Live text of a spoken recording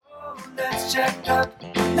Let's check up.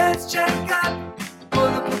 Let's check up. Pull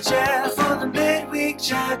up a chair for the Midweek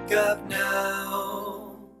Checkup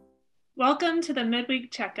now. Welcome to the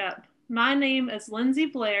Midweek Checkup. My name is Lindsey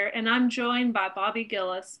Blair, and I'm joined by Bobby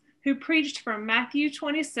Gilles, who preached from Matthew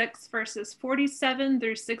 26, verses 47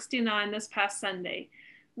 through 69 this past Sunday.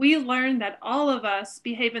 We learned that all of us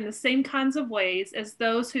behave in the same kinds of ways as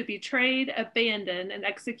those who betrayed, abandoned, and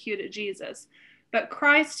executed Jesus. But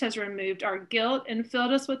Christ has removed our guilt and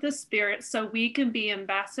filled us with His Spirit so we can be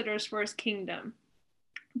ambassadors for His kingdom.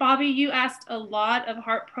 Bobby, you asked a lot of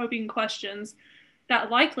heart-probing questions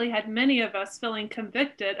that likely had many of us feeling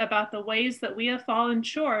convicted about the ways that we have fallen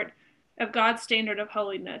short of God's standard of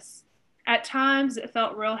holiness. At times, it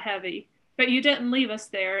felt real heavy, but you didn't leave us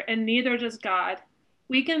there, and neither does God.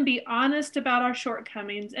 We can be honest about our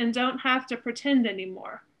shortcomings and don't have to pretend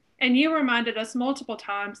anymore. And you reminded us multiple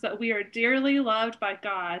times that we are dearly loved by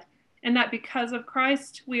God, and that because of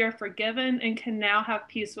Christ, we are forgiven and can now have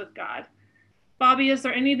peace with God. Bobby, is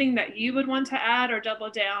there anything that you would want to add or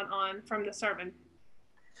double down on from the sermon?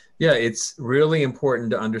 Yeah, it's really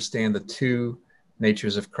important to understand the two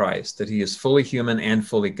natures of Christ, that He is fully human and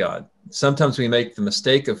fully God. Sometimes we make the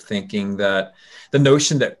mistake of thinking that the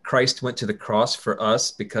notion that Christ went to the cross for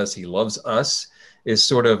us because He loves us is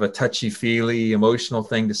sort of a touchy-feely, emotional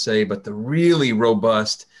thing to say, but the really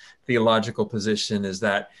robust theological position is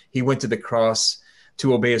that He went to the cross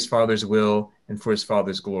to obey His Father's will and for His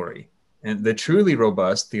Father's glory. And the truly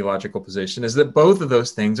robust theological position is that both of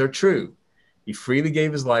those things are true. He freely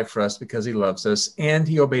gave His life for us because He loves us, and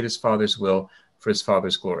He obeyed His Father's will for His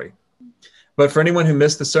Father's glory. But for anyone who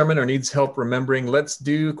missed the sermon or needs help remembering, let's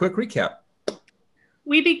do a quick recap.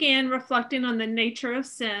 We began reflecting on the nature of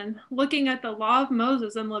sin, looking at the law of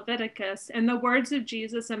Moses in Leviticus and the words of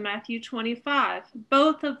Jesus in Matthew 25,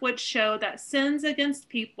 both of which show that sins against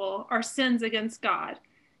people are sins against God.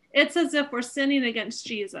 It's as if we're sinning against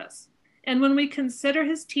Jesus. And when we consider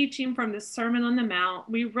His teaching from the Sermon on the Mount,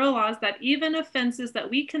 we realize that even offenses that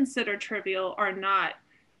we consider trivial are not.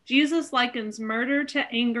 Jesus likens murder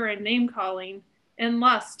to anger and name-calling, and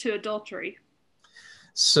lust to adultery.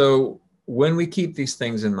 So when we keep these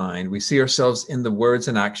things in mind, we see ourselves in the words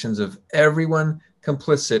and actions of everyone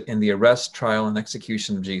complicit in the arrest, trial, and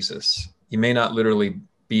execution of Jesus. You may not literally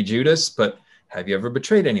be Judas, but have you ever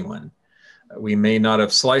betrayed anyone? We may not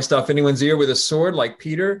have sliced off anyone's ear with a sword like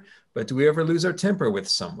Peter, but do we ever lose our temper with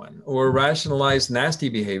someone or rationalize nasty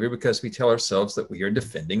behavior because we tell ourselves that we are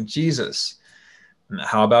defending Jesus?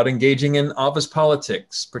 How about engaging in office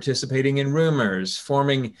politics, participating in rumors,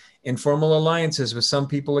 forming informal alliances with some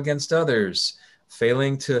people against others,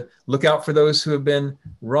 failing to look out for those who have been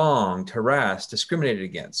wronged, harassed, discriminated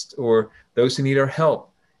against, or those who need our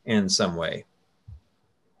help in some way?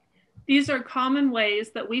 These are common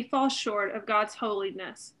ways that we fall short of God's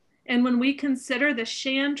holiness. And when we consider the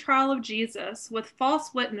sham trial of Jesus with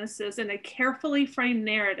false witnesses and a carefully framed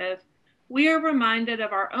narrative, we are reminded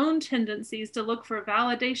of our own tendencies to look for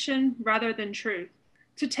validation rather than truth,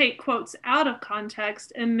 to take quotes out of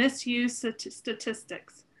context and misuse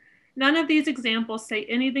statistics. None of these examples say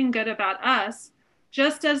anything good about us,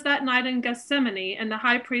 just as that night in Gethsemane and the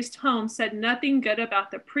high priest's home said nothing good about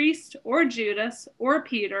the priest or Judas or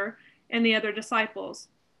Peter and the other disciples.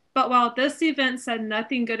 But while this event said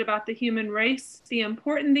nothing good about the human race, the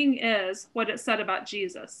important thing is what it said about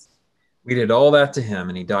Jesus. We did all that to Him,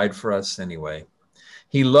 and He died for us anyway.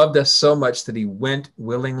 He loved us so much that He went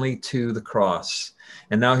willingly to the cross.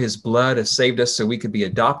 And now His blood has saved us so we could be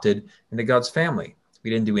adopted into God's family.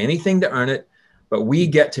 We didn't do anything to earn it, but we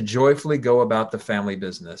get to joyfully go about the family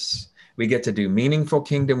business. We get to do meaningful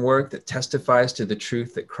kingdom work that testifies to the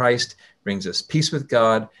truth that Christ brings us peace with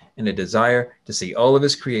God and a desire to see all of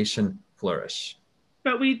His creation flourish.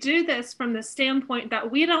 But we do this from the standpoint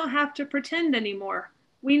that we don't have to pretend anymore.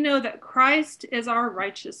 We know that Christ is our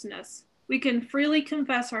righteousness. We can freely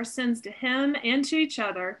confess our sins to Him and to each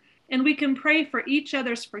other, and we can pray for each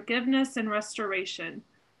other's forgiveness and restoration.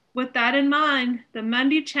 With that in mind, the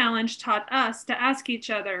Monday Challenge taught us to ask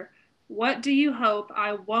each other, what do you hope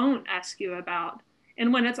I won't ask you about?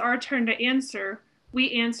 And when it's our turn to answer,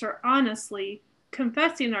 we answer honestly,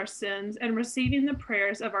 confessing our sins and receiving the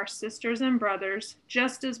prayers of our sisters and brothers,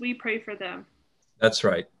 just as we pray for them. That's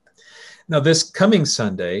right. Now, this coming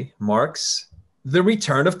Sunday marks the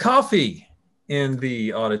return of coffee in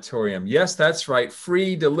the auditorium. Yes, that's right.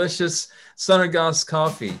 Free, delicious Sunnergoss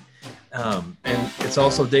coffee. And it's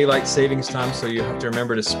also daylight savings time, so you have to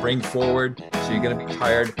remember to spring forward. So you're going to be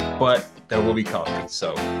tired, but there will be coffee.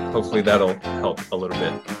 So hopefully that'll help a little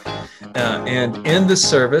bit. And in the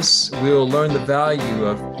service, we will learn the value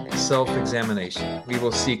of self-examination. We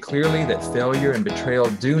will see clearly that failure and betrayal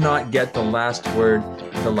do not get the last word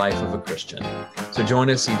in the life of a Christian. So join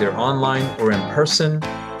us either online or in person.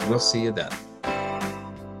 We'll see you then.